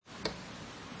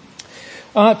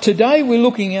Today we're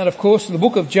looking at, of course, the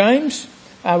book of James.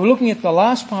 We're looking at the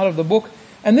last part of the book.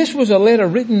 And this was a letter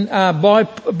written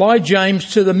by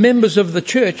James to the members of the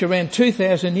church around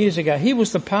 2,000 years ago. He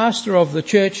was the pastor of the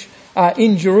church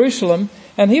in Jerusalem,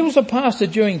 and he was a pastor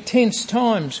during tense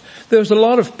times. There was a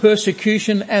lot of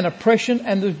persecution and oppression,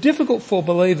 and it was difficult for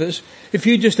believers. If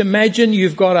you just imagine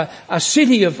you've got a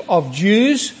city of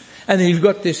Jews, and then you've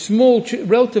got this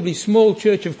relatively small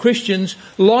church of Christians,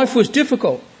 life was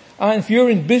difficult. If you're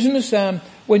in business,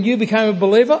 when you became a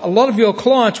believer, a lot of your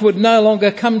clients would no longer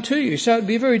come to you, so it would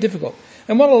be very difficult.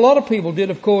 And what a lot of people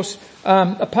did, of course,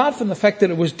 apart from the fact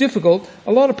that it was difficult,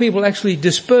 a lot of people actually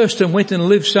dispersed and went and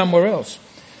lived somewhere else.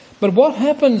 But what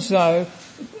happens though,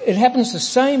 it happens the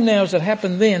same now as it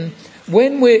happened then.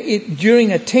 When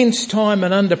during a tense time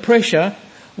and under pressure,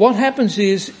 what happens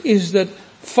is that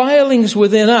failings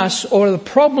within us or the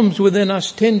problems within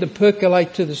us tend to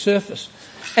percolate to the surface.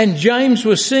 And James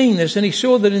was seeing this, and he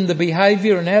saw that in the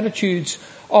behaviour and attitudes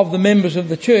of the members of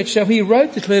the church. So he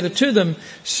wrote this letter to them,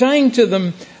 saying to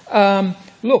them,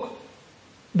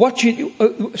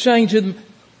 saying to them,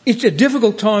 it's a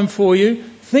difficult time for you.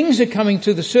 Things are coming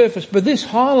to the surface, but this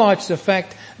highlights the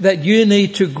fact that you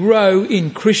need to grow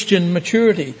in Christian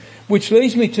maturity. Which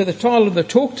leads me to the title of the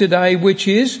talk today, which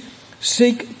is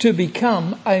Seek to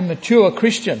Become a Mature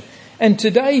Christian. And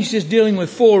today he's just dealing with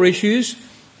 4 issues.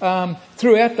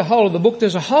 Throughout the whole of the book,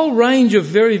 there's a whole range of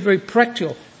very, very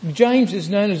practical. James is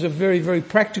known as a very, very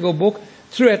practical book.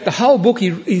 Throughout the whole book,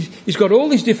 he's got all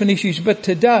these different issues, but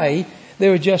today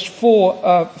there are just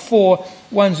four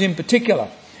ones in particular.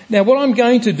 Now, what I'm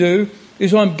going to do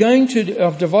is I've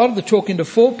divided the talk into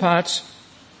 4 parts.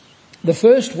 The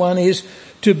first one is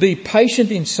to be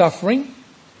patient in suffering.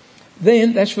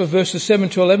 Then, that's for verses 7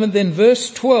 to 11. Then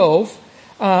verse 12,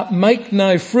 make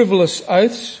no frivolous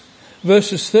oaths.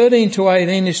 Verses 13 to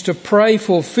 18 is to pray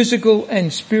for physical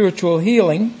and spiritual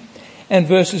healing. And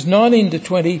verses 19 to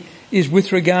 20 is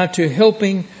with regard to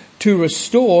helping to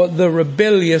restore the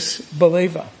rebellious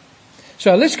believer.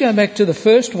 So let's go back to the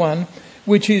first one,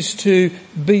 which is to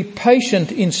be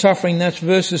patient in suffering. That's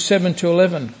verses 7 to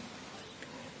 11.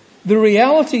 The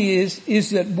reality is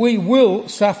that we will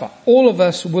suffer. All of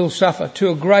us will suffer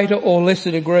to a greater or lesser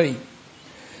degree.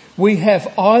 We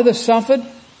have either suffered,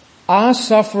 are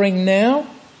suffering now,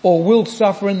 or will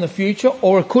suffer in the future,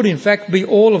 or it could in fact be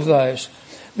all of those.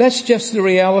 That's just the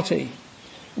reality.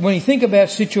 When you think about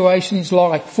situations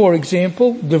like, for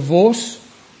example, divorce,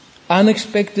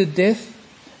 unexpected death,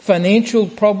 financial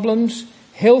problems,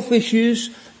 health issues,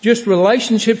 just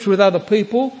relationships with other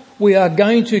people, we are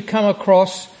going to come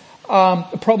across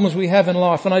the problems we have in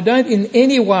life. And I don't in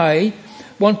any way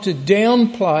want to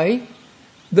downplay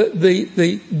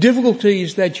the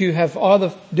difficulties that you have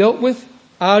either dealt with,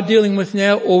 are dealing with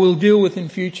now, or will deal with in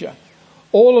future.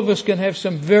 All of us can have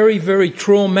some very, very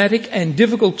traumatic and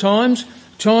difficult times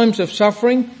of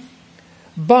suffering.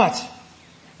 But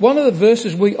one of the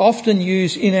verses we often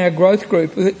use in our growth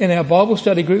group, in our Bible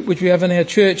study group, which we have in our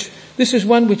church, this is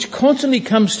one which constantly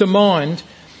comes to mind.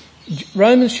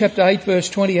 Romans chapter 8 verse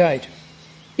 28.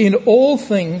 In all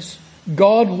things,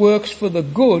 God works for the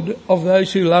good of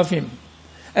those who love him.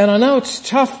 And I know it's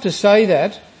tough to say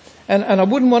that, and I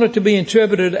wouldn't want it to be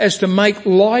interpreted as to make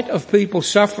light of people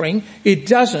suffering. It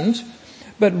doesn't.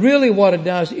 But really what it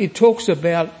does, it talks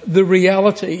about the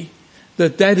reality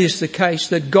that is the case,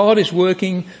 that God is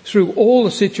working through all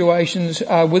the situations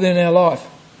within our life.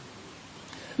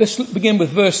 Let's begin with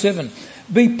verse 7.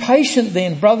 Be patient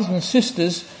then, brothers and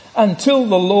sisters, until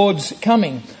the Lord's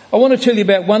coming. I want to tell you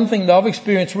about one thing that I've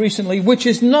experienced recently, which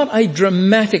is not a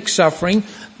dramatic suffering,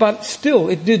 but still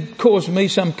it did cause me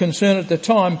some concern at the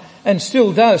time and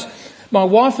still does. My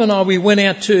wife and I, we went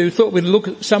out thought we'd look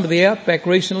at some of the outback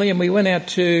recently, and we went out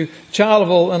to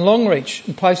Charleville and Longreach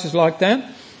and places like that.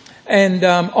 And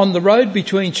on the road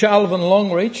between Charleville and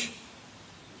Longreach,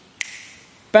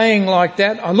 bang like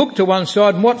that, I looked to one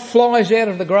side, and what flies out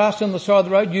of the grass on the side of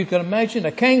the road, you can imagine,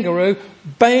 a kangaroo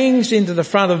bangs into the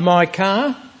front of my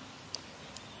car.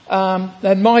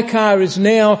 And my car is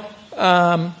now,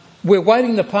 we're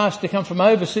waiting the parts to come from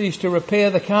overseas to repair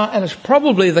the car, and it's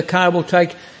probably the car will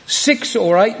take 6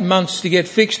 or 8 months to get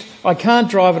fixed. I can't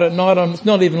drive it at night. It's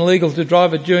not even legal to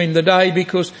drive it during the day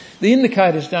because the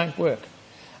indicators don't work.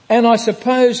 And I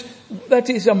suppose that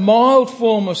is a mild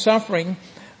form of suffering,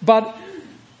 but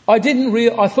I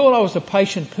thought I was a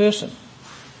patient person,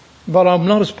 but I'm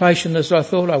not as patient as I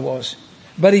thought I was.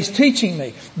 But he's teaching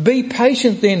me, be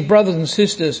patient then, brothers and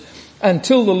sisters,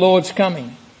 until the Lord's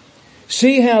coming.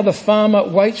 See how the farmer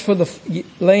waits for the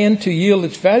land to yield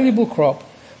its valuable crop,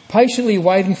 patiently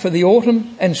waiting for the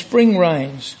autumn and spring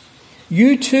rains.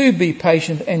 You too be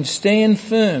patient and stand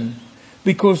firm,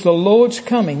 because the Lord's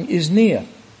coming is near.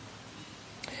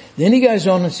 Then he goes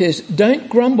on and says, don't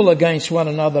grumble against one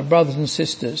another, brothers and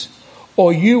sisters,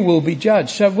 or you will be judged.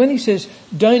 So when he says,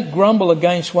 don't grumble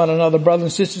against one another, brothers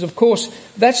and sisters, of course,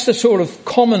 that's the sort of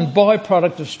common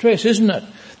byproduct of stress, isn't it?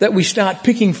 That we start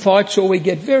picking fights, or we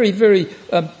get very, very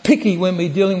picky when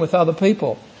we're dealing with other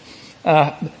people,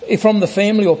 from the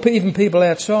family or even people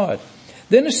outside.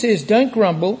 Then it says, don't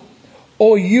grumble,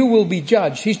 or you will be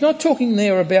judged. He's not talking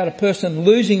there about a person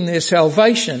losing their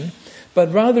salvation,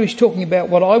 but rather he's talking about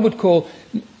what I would call,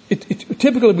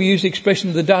 typically we use the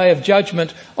expression the day of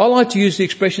judgment. I like to use the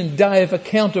expression day of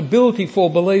accountability for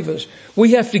believers.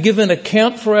 We have to give an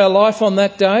account for our life on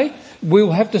that day.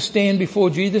 We'll have to stand before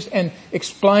Jesus and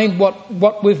explain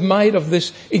what we've made of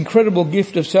this incredible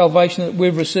gift of salvation that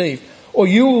we've received. Or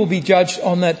you will be judged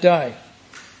on that day.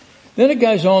 Then it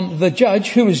goes on, the judge,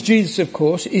 who is Jesus of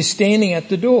course, is standing at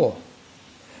the door.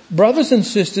 Brothers and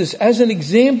sisters, as an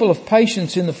example of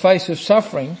patience in the face of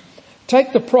suffering,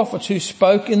 take the prophets who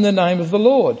spoke in the name of the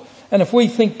Lord. And if we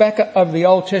think back over the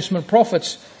Old Testament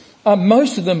prophets,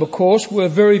 most of them of course were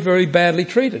very, very badly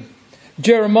treated.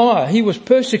 Jeremiah, he was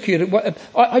persecuted.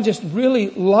 I just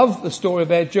really love the story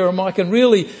about Jeremiah. I can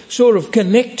really sort of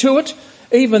connect to it,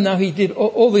 even though he did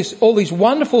all these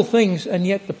wonderful things, and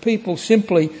yet the people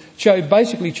simply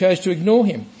basically chose to ignore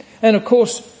him. And of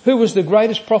course, who was the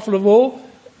greatest prophet of all?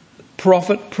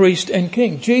 Prophet, priest and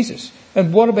king, Jesus.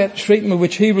 And what about the treatment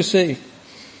which he received?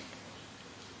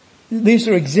 These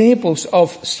are examples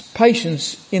of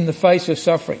patience in the face of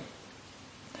suffering.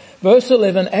 Verse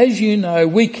 11, as you know,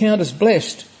 we count as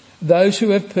blessed those who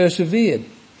have persevered.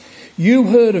 You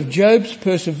heard of Job's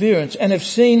perseverance and have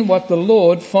seen what the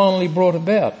Lord finally brought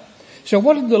about. So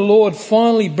what did the Lord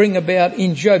finally bring about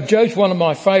in Job? Job's one of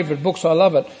my favourite books, I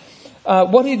love it.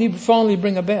 What did he finally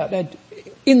bring about?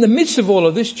 In the midst of all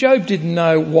of this, Job didn't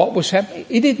know what was happening.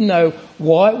 He didn't know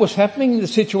why it was happening, the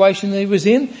situation that he was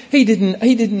in. He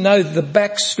didn't know the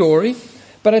backstory.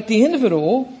 But at the end of it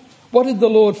all, what did the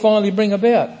Lord finally bring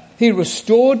about? He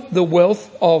restored the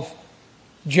wealth of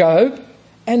Job,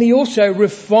 and he also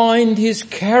refined his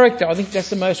character. I think that's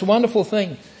the most wonderful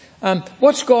thing.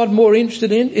 What's God more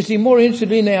interested in? Is he more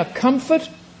interested in our comfort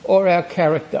or our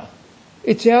character?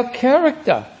 It's our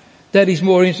character that he's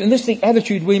more interested in. This is the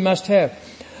attitude we must have.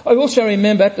 I also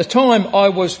remember at the time I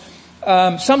was,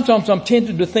 sometimes I'm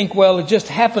tempted to think, well, it just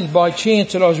happened by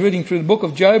chance that I was reading through the book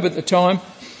of Job at the time.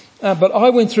 But I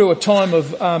went through a time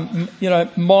of,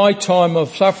 my time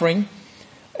of suffering,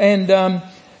 and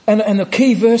the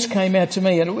key verse came out to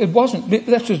me, and it wasn't,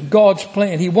 that was God's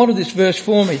plan. He wanted this verse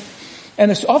for me. And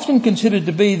it's often considered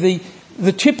to be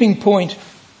the tipping point,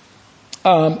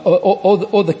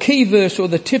 or the key verse or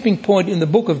the tipping point in the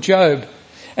book of Job.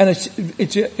 And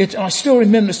it's I still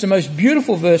remember it's the most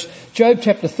beautiful verse, Job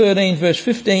chapter 13 verse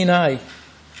 15a.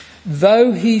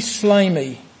 Though he slay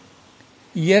me,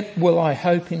 yet will I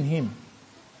hope in him.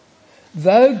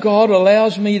 Though God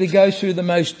allows me to go through the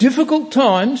most difficult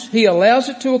times, he allows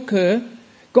it to occur.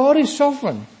 God is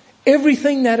sovereign.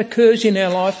 Everything that occurs in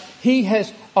our life, he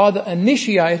has either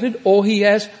initiated or he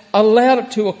has allowed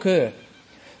it to occur.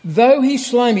 Though he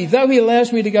slay me, though he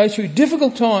allows me to go through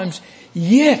difficult times,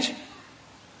 yet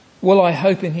will I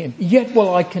hope in him. Yet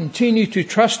will I continue to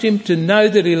trust him, to know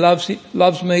that he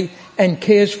loves me and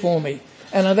cares for me.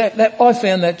 And I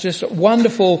found that just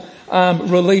wonderful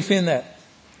relief in that.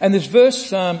 And this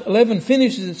verse 11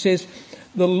 finishes, it says,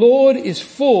 the Lord is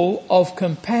full of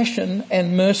compassion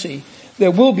and mercy.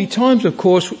 There will be times, of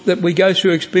course, that we go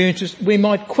through experiences, we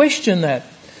might question that.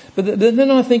 But then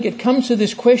I think it comes to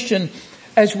this question,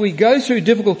 as we go through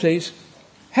difficulties,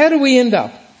 how do we end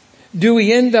up? Do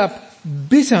we end up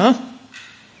bitter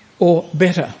or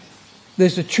better?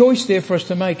 There's a choice there for us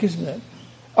to make, isn't it?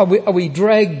 Are we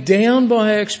dragged down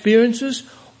by our experiences,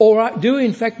 or do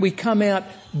in fact we come out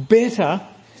better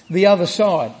the other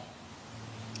side?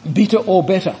 Bitter or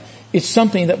better. It's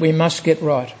something that we must get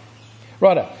right.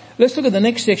 Righto. Let's look at the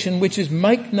next section, which is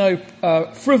make no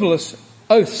frivolous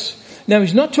oaths. Now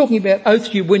he's not talking about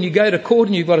oaths when you go to court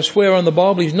and you've got to swear on the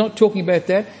Bible. He's not talking about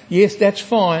that. Yes, that's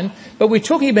fine. But we're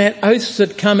talking about oaths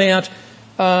that come out,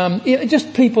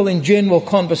 just people in general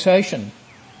conversation.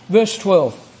 Verse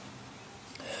 12.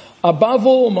 Above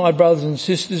all, my brothers and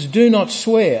sisters, do not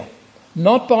swear,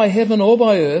 not by heaven or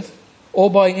by earth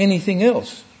or by anything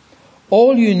else.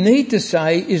 All you need to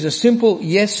say is a simple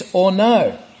yes or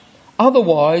no.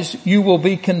 Otherwise, you will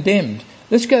be condemned.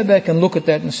 Let's go back and look at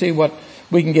that and see what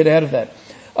we can get out of that.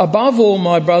 Above all,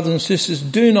 my brothers and sisters,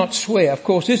 do not swear. Of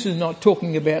course, this is not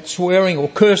talking about swearing or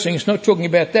cursing. It's not talking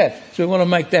about that. So we want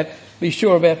to be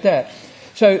sure about that.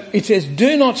 So it says,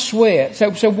 do not swear.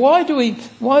 So why do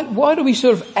we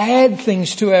sort of add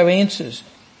things to our answers?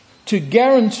 To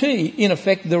guarantee, in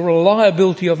effect, the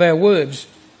reliability of our words.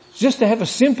 Just to have a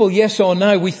simple yes or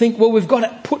no, we think, well, we've got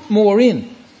to put more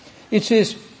in. It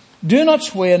says, do not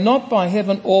swear, not by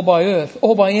heaven or by earth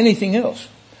or by anything else.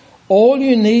 All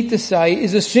you need to say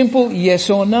is a simple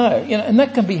yes or no. And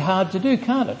that can be hard to do,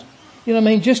 can't it? You know what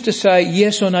I mean? Just to say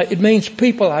yes or no, it means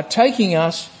people are taking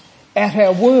us at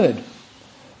our word.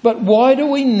 But why do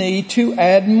we need to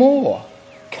add more?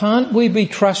 Can't we be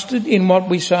trusted in what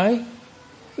we say?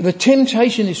 The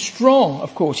temptation is strong,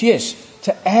 of course, yes,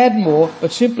 to add more,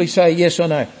 but simply say yes or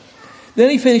no. Then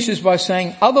he finishes by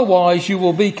saying, otherwise you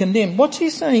will be condemned. What's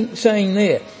he saying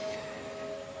there?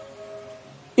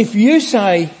 If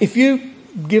you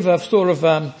give a sort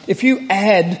of, if you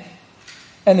add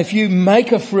and if you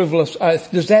make a frivolous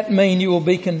oath, does that mean you will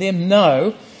be condemned?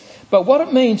 No. But what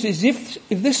it means is if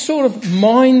this sort of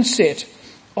mindset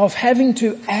of having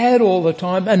to add all the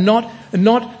time and not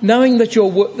knowing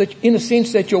that in a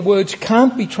sense that your words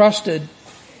can't be trusted,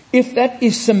 if that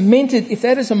is cemented, if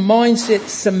that is a mindset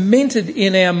cemented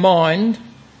in our mind,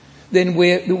 then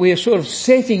we're sort of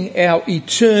setting our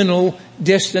eternal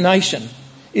destination.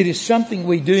 It is something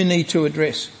we do need to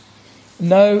address.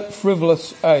 No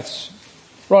frivolous oaths.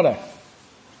 Righto.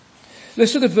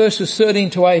 Let's look at verses 13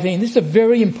 to 18. This is a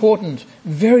very important,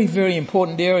 very, very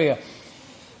important area.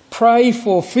 Pray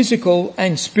for physical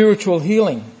and spiritual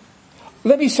healing.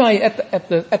 Let me say at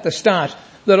the start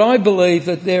that I believe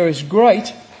that there is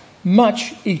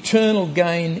much eternal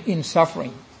gain in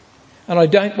suffering. And I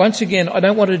don't want to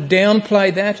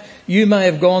downplay that. You may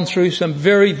have gone through some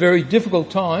very, very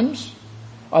difficult times.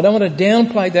 I don't want to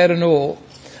downplay that at all.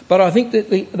 But I think that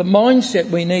the mindset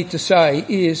we need to say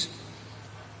is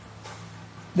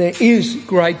there is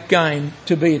great gain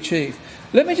to be achieved.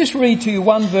 Let me just read to you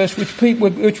one verse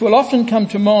which will often come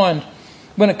to mind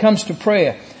when it comes to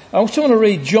prayer. I also want to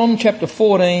read John chapter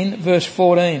 14, verse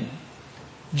 14.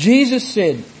 Jesus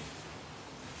said,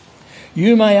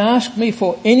 you may ask me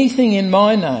for anything in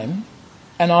my name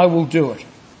and I will do it.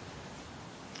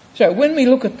 So when we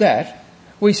look at that,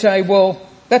 we say, well,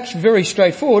 that's very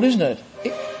straightforward, isn't it?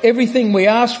 Everything we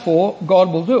ask for, God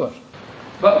will do it.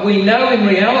 But we know in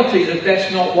reality that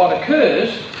that's not what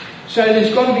occurs. So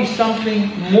there's got to be something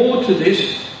more to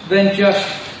this than just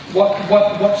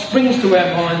what springs to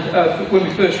our mind when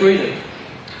we first read it.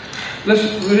 Let's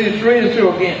read it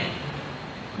through again.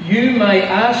 You may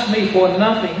ask me for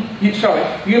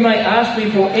you may ask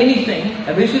me for anything,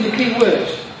 and these are the key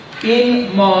words,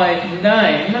 in my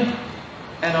name,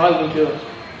 and I will do it.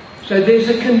 So there's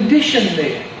a condition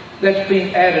there that's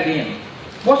been added in.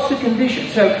 What's the condition?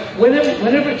 So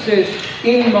whenever it says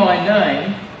in my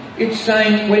name, it's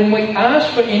saying when we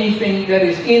ask for anything that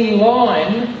is in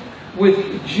line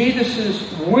with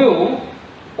Jesus' will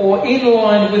or in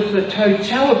line with the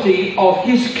totality of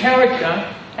his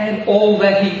character and all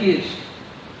that he is.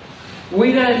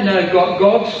 We don't know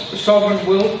God's sovereign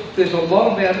will. There's a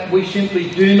lot about it we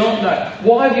simply do not know.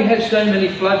 Why have you had so many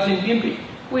floods in Gympie?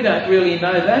 We don't really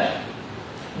know that.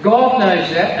 God knows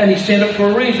that, and he sent it for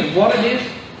a reason. What it is,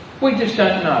 we just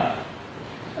don't know.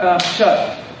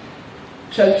 So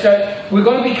we've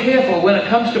got to be careful when it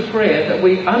comes to prayer that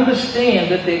we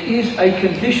understand that there is a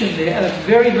condition there, and it's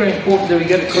very, very important that we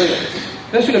get it clear.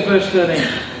 Let's look at verse 13.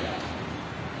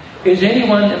 Is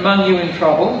anyone among you in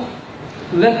trouble?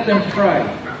 Let them pray.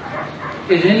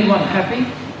 Is anyone happy?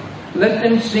 Let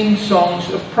them sing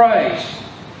songs of praise.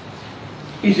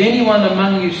 Is anyone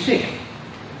among you sick?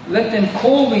 Let them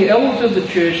call the elders of the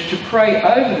church to pray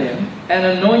over them and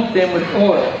anoint them with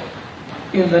oil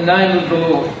in the name of the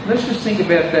Lord. Let's just think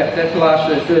about that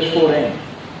last verse 14.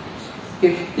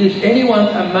 Is anyone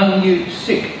among you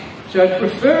sick? So it's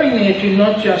referring there to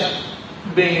not just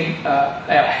being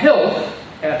our health,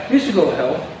 our physical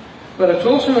health, but it's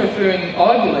also referring,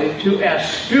 I believe, to our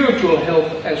spiritual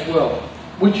health as well,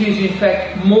 which is in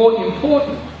fact more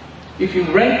important. If you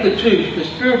rank the two,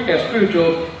 our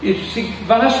spiritual is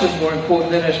vastly more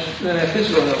important than our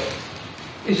physical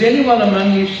health. Is anyone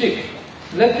among you sick?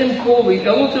 Let them call the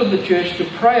elders of the church to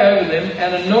pray over them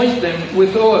and anoint them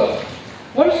with oil.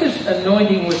 What does this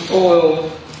anointing with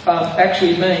oil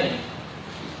actually mean?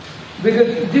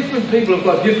 Because different people have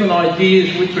got different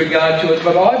ideas with regard to it,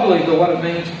 but I believe that what it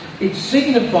means, it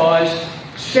signifies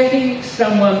setting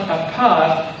someone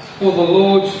apart for the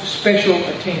Lord's special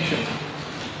attention.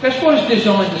 That's what it's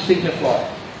designed to signify.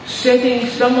 Setting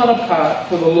someone apart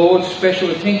for the Lord's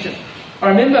special attention. I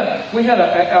remember we had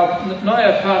not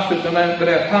our pastor at the moment, but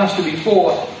our pastor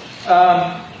before.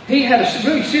 he had a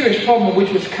really serious problem,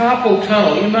 which was carpal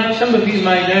tunnel. Some of you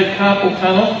may know carpal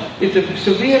tunnel. It's a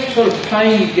severe sort of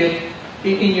pain you get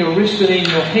in your wrists and in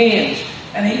your hands.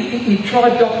 And he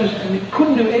tried doctors and he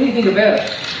couldn't do anything about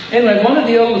it. Anyway, one of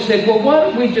the elders said, well, why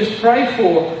don't we just pray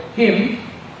for him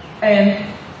and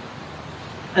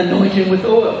anoint him with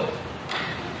oil?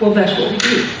 Well, that's what we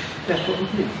did.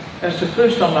 That's the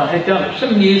first time I had done it,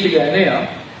 some years ago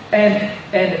now.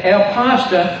 And our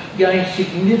pastor gained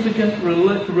significant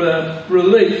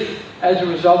relief as a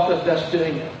result of us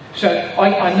doing it. So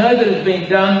I know that it's been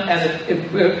done and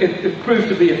it proved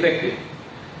to be effective.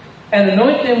 And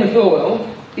anoint them with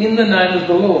oil in the name of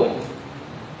the Lord.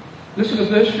 Listen to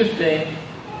verse 15.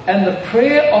 And the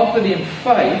prayer offered in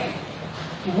faith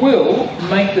will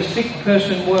make the sick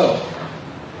person well.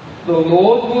 The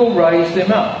Lord will raise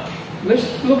them up.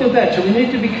 Let's look at that. So we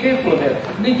need to be careful about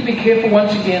it. We need to be careful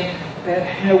once again about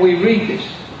how we read this.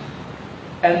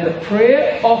 And the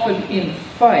prayer offered in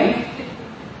faith,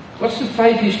 what's the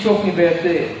faith he's talking about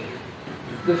there?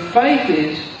 The faith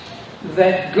is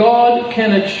that God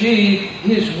can achieve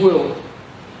his will.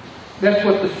 That's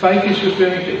what the faith is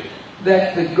referring to.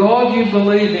 That the God you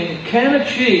believe in can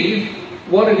achieve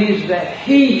what it is that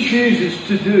he chooses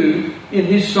to do in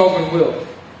his sovereign will.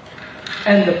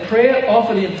 And the prayer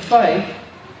offered in faith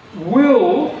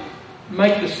will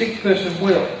make the sick person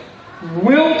well.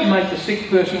 Will make the sick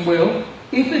person well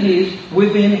if it is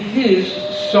within his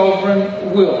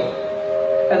sovereign will.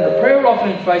 And the prayer offered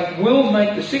in faith will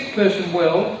make the sick person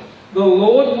well. The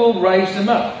Lord will raise them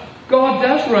up. God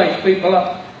does raise people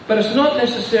up, but it's not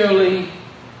necessarily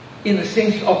in the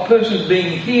sense of persons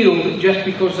being healed just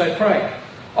because they pray.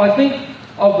 I think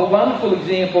of the wonderful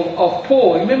example of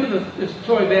Paul. Remember the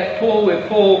story about Paul, where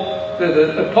Paul,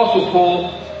 the Apostle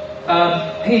Paul,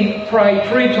 he prayed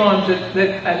 3 times that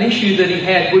an issue that he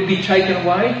had would be taken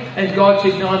away, and God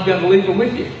said, no, I'm going to leave it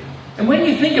with you. And when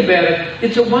you think about it,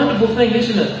 it's a wonderful thing,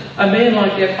 isn't it? A man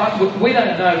like that, we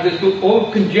don't know, there's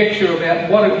all conjecture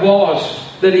about what it was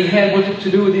that he had. Was it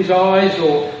to do with his eyes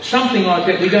or something like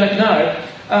that? We don't know.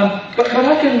 But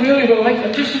I can really relate.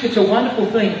 I just think it's a wonderful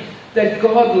thing that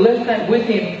God left that with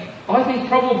him, I think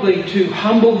probably to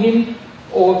humble him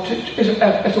or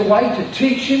as a way to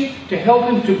teach him, to help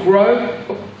him to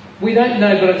grow. We don't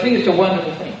know, but I think it's a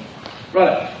wonderful thing.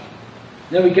 Right.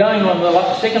 Now we're going on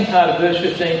the second part of verse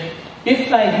 15. If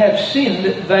they have sinned,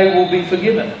 they will be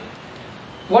forgiven.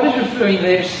 What is referring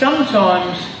there?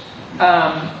 Sometimes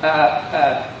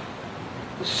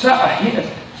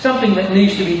something that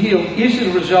needs to be healed is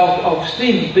the result of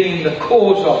sin being the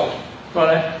cause of it.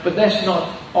 Right? But that's not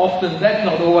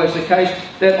always the case.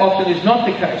 That often is not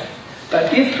the case.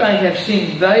 But if they have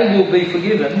sinned, they will be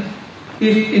forgiven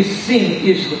if sin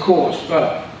is the cause.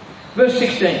 Right? Verse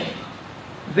 16.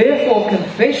 Therefore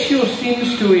confess your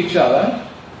sins to each other.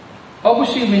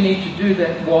 Obviously we need to do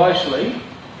that wisely.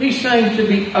 He's saying to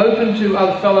be open to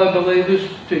other fellow believers,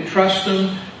 to trust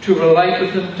them, to relate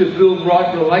with them, to build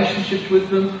right relationships with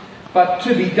them, but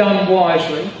to be done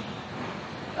wisely.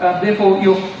 Therefore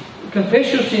you'll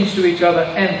confess your sins to each other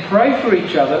and pray for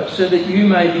each other so that you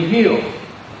may be healed.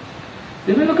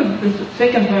 Then we look at the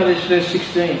second part of this verse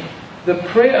 16. The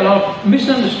prayer, and I've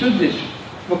misunderstood this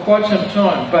for quite some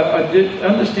time, but I did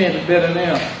understand it better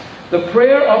now. The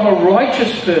prayer of a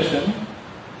righteous person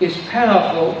is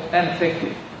powerful and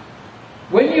effective.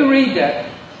 When you read that,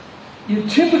 you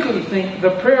typically think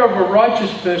the prayer of a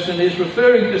righteous person is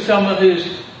referring to someone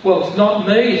who's, well, it's not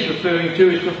me it's referring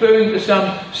to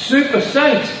some super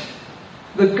saint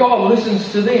that God listens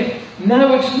to them.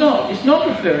 No, it's not. It's not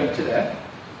referring to that.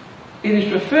 It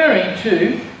is referring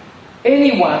to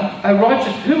anyone,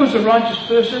 who is a righteous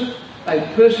person? A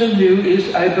person who is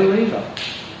a believer.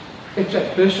 It's a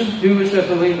person who is a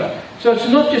believer. So it's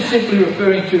not just simply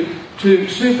referring to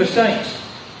super saints.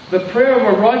 The prayer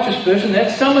of a righteous person,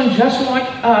 that's someone just like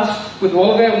us, with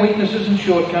all of our weaknesses and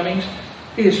shortcomings,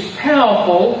 is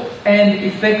powerful and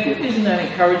effective. Isn't that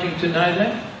encouraging to know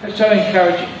that? That's so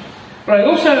encouraging. But I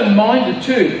also am minded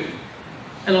too,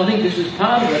 and I think this is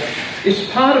part of it,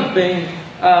 it's part of being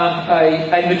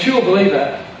a mature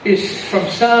believer, is from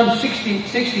Psalm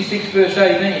 66 verse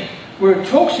 18, where it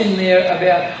talks in there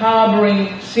about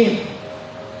harbouring sin.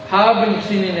 Harbouring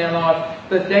sin in our life,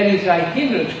 that is a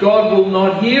hindrance. God will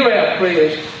not hear our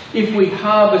prayers if we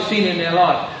harbour sin in our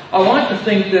life. I like to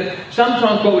think that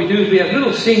sometimes what we do is we have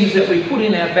little sins that we put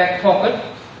in our back pocket.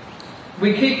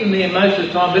 We keep them there most of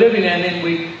the time, but every now and then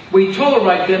we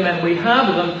tolerate them and we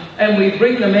harbour them and we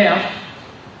bring them out,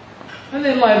 and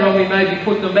then later on we maybe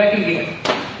put them back again.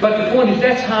 But the point is,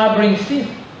 that's harbouring sin.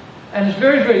 And it's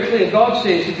very, very clear. God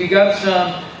says, if you go to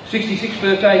Psalm 66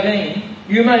 verse 18,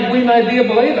 We may be a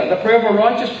believer. The prayer of a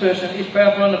righteous person is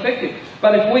powerful and effective.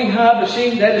 But if we harbour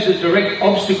sin, that is a direct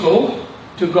obstacle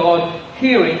to God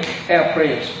hearing our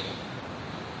prayers.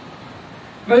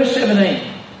 Verse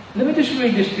 17. Let me just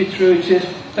read this bit through. It says,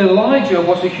 Elijah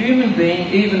was a human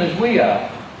being even as we are.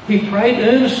 He prayed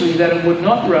earnestly that it would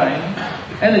not rain,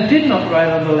 and it did not rain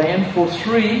on the land for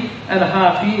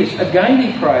 3.5 years. Again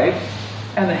he prayed,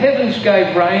 and the heavens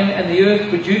gave rain, and the earth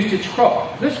produced its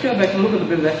crop. Let's go back and look at a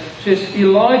bit of that. It says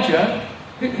Elijah,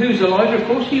 who's Elijah? Of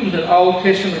course, he was an Old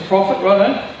Testament prophet,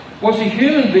 right? Was a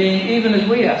human being even as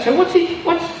we are. So what's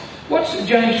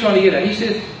James trying to get at? He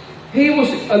says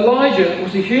Elijah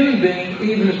was a human being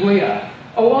even as we are.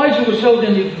 Elijah was held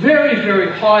in very,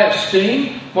 very high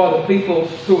esteem by the people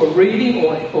who were reading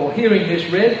or hearing this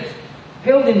read.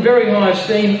 Held in very high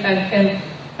esteem,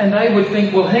 and they would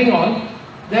think, well, hang on,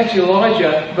 that's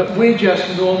Elijah, but we're just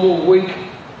normal, weak.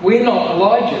 We're not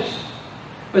Elijahs.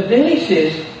 But then he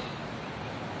says,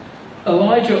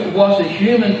 Elijah was a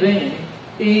human being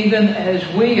even as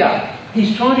we are.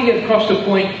 He's trying to get across the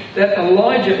point that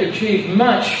Elijah achieved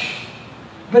much,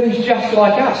 but he's just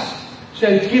like us. So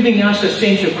it's giving us a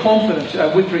sense of confidence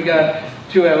with regard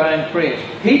to our own prayers.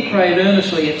 He prayed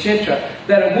earnestly, etc.,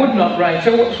 that it would not rain.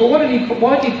 So why did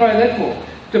he pray that for?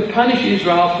 To punish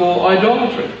Israel for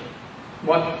idolatry.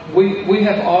 We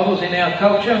have idols in our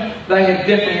culture. They have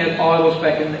definitely had idols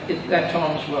back in that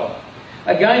time as well.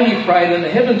 Again he prayed, and the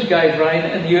heavens gave rain,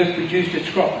 and the earth produced its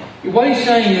crop. What he's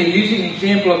saying there, using the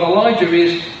example of Elijah,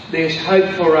 is there's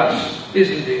hope for us,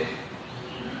 isn't there?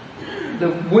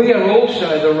 We are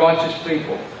also the righteous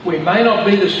people. We may not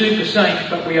be the super saints,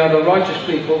 but we are the righteous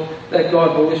people that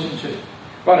God will listen to.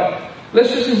 Right, let's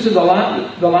listen to the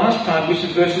last part, which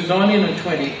is verses 19 and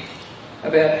 20,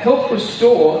 about help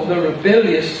restore the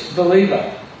rebellious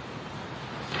believer.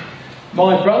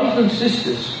 My brothers and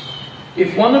sisters,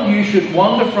 if one of you should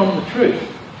wander from the truth,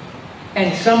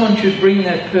 and someone should bring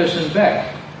that person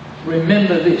back,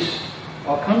 remember this.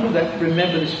 I'll come to that,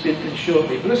 remember this bit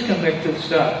shortly, but let's come back to the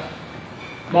start.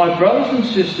 My brothers and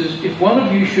sisters, if one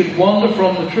of you should wander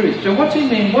from the truth. So what's he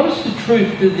mean? What is the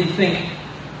truth, did he think?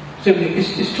 So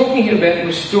it's talking about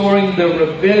restoring the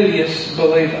rebellious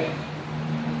believer.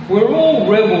 We're all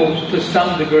rebels to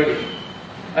some degree.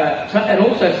 And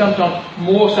also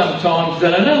sometimes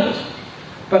than others.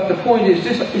 But the point is,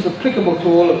 this is applicable to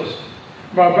all of us.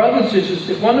 My brothers and sisters,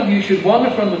 if one of you should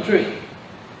wander from the truth,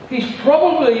 he's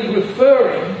probably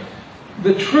referring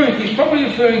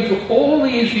to all the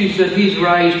issues that he's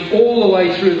raised all the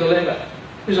way through the letter.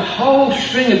 There's a whole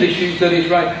string of issues that he's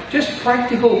raised, just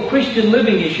practical Christian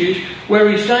living issues, where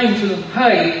he's saying to them,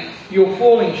 hey, you're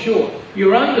falling short.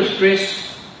 You're under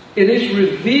stress. It is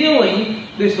revealing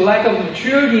this lack of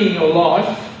maturity in your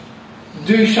life.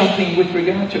 Do something with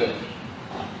regard to it.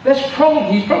 He's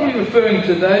probably referring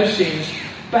to those sins,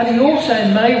 but he also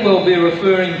may well be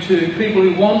referring to people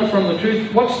who wander from the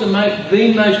truth. What's the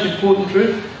most important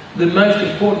truth? The most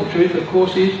important truth, of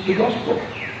course, is the gospel.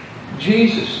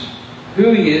 Jesus,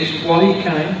 who he is, why he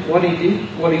came, what he did,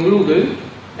 what he will do,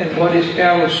 and what is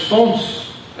our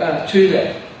response to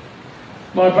that.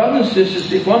 My brothers and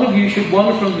sisters, if one of you should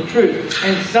wander from the truth,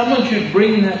 and someone should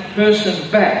bring that person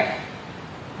back,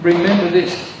 remember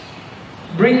this.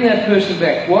 Bring that person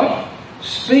back. What?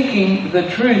 Speaking the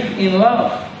truth in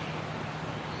love.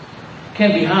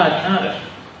 Can be hard, can't it?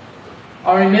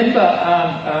 I remember,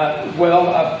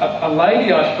 a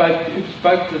lady I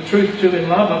spoke the truth to in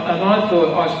love, and I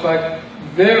thought I spoke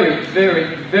very,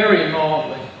 very, very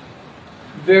mildly.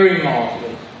 Very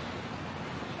mildly.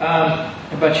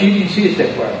 But she didn't see it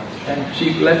that way, and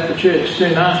she left the church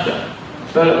soon after.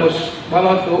 But it was what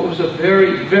I thought was a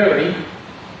very, very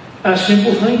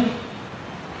simple thing.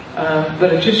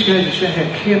 But it just goes to show how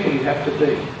careful you have to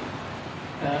be.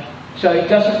 So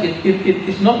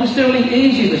it's not necessarily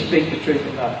easy to speak the truth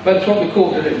in love, but it's what we're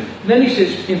called to do. And then he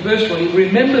says in verse 20,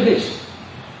 remember this,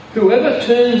 whoever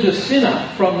turns a sinner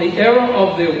from the error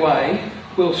of their way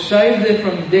will save them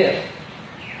from death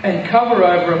and cover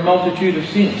over a multitude of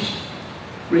sins.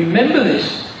 Remember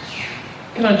this.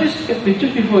 Can I just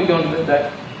before we go on to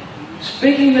that,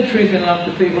 speaking the truth in love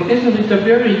to people,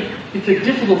 it's a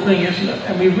difficult thing, isn't it?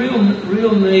 And we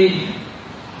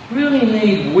really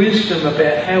need wisdom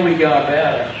about how we go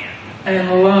about it,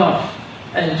 and love,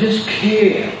 and just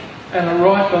care, and a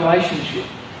right relationship.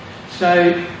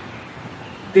 So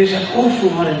there's an awful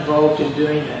lot involved in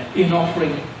doing that, in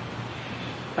offering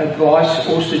advice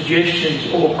or suggestions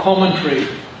or commentary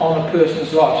on a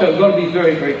person's life. So we've got to be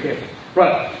very, very careful.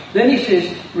 Right. Then he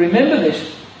says, remember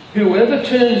this, whoever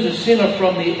turns a sinner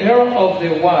from the error of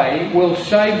their way will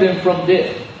save them from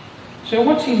death. So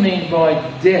what's he mean by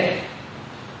death?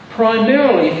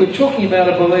 primarily, if we're talking about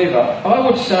a believer, I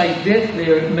would say death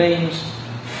there means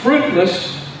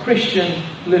fruitless Christian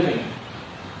living.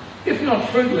 If not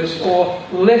fruitless, or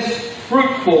less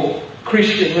fruitful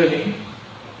Christian living.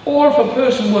 Or if a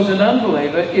person was an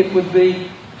unbeliever, it would be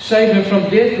save him from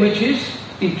death, which is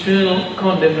eternal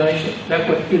condemnation. That's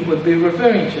what it would be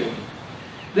referring to.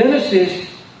 Then it says,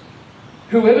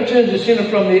 whoever turns a sinner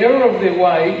from the error of their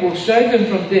way will save them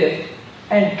from death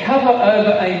and cover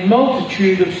over a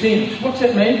multitude of sins. What's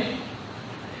that mean?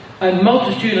 A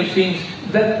multitude of sins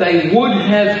that they would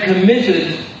have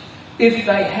committed if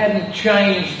they hadn't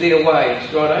changed their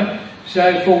ways, righto?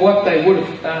 So for what they would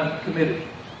have committed.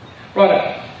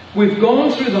 Righto. We've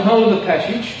gone through the whole of the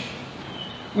passage.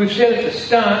 We've said at the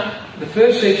start, the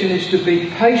first section is to be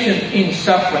patient in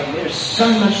suffering. There's so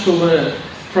much to learn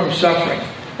from suffering.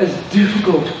 As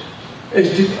difficult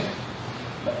as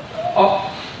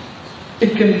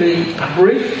it can be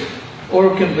brief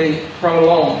or it can be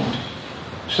prolonged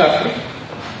suffering.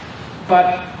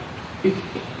 But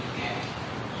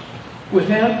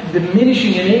without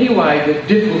diminishing in any way the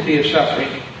difficulty of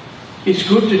suffering, it's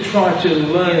good to try to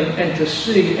learn and to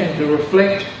see and to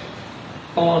reflect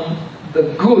on the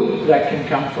good that can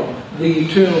come from it, the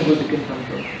eternal good that can come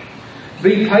from it.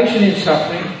 Be patient in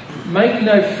suffering, make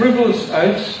no frivolous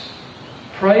oaths,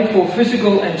 pray for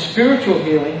physical and spiritual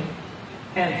healing,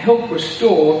 and help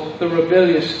restore the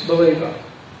rebellious believer.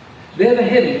 They're the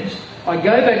headings. I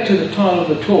go back to the title of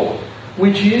the talk,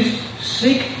 which is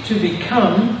Seek to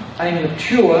Become a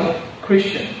Mature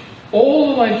Christian.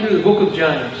 All the way through the book of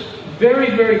James. Very,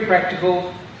 very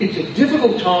practical. It's a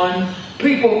difficult time.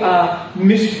 People are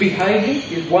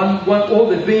misbehaving,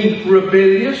 or they're being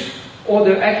rebellious, or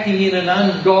they're acting in an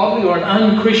ungodly or an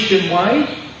unchristian way.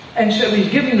 And so he's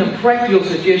giving them practical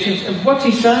suggestions. And what's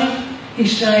he saying?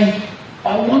 He's saying,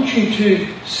 I want you to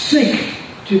seek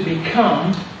to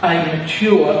become a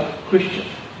mature Christian.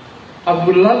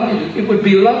 It would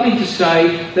be lovely to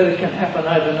say that it can happen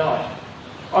overnight.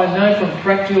 I know from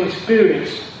practical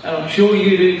experience, and I'm sure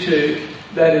you do too,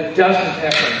 that it doesn't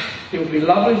happen. It would be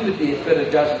lovely if it did, but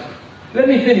it doesn't. Let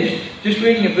me finish just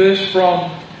reading a verse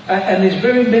from, and there's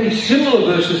very many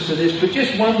similar verses to this, but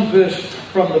just one verse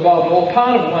from the Bible, or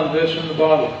part of one verse from the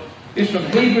Bible. It's from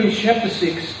Hebrews chapter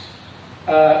 6,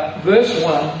 verse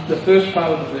 1, the first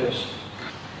part of the verse.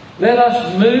 Let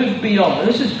us move beyond, and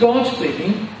this is God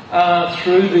speaking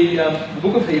through the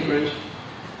book of Hebrews.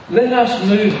 Let us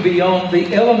move beyond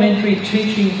the elementary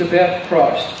teachings about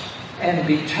Christ and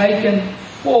be taken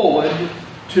forward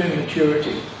to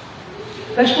maturity.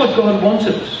 That's what God wants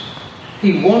of us.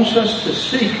 He wants us to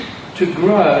seek to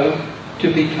grow,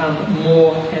 to become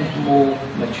more and more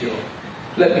mature.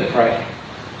 Let me pray.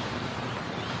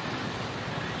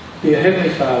 Dear Heavenly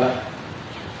Father,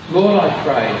 Lord, I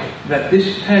pray that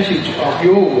this passage of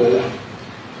your word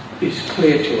is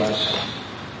clear to us.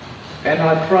 And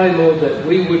I pray, Lord, that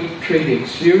we would treat it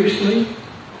seriously,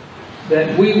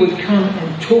 that we would come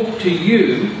and talk to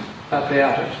you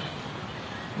about it,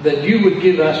 that you would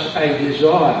give us a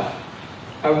desire,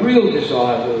 a real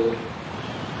desire, Lord,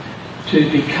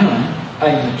 to become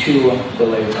a mature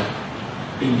believer.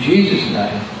 In Jesus'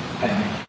 name, amen.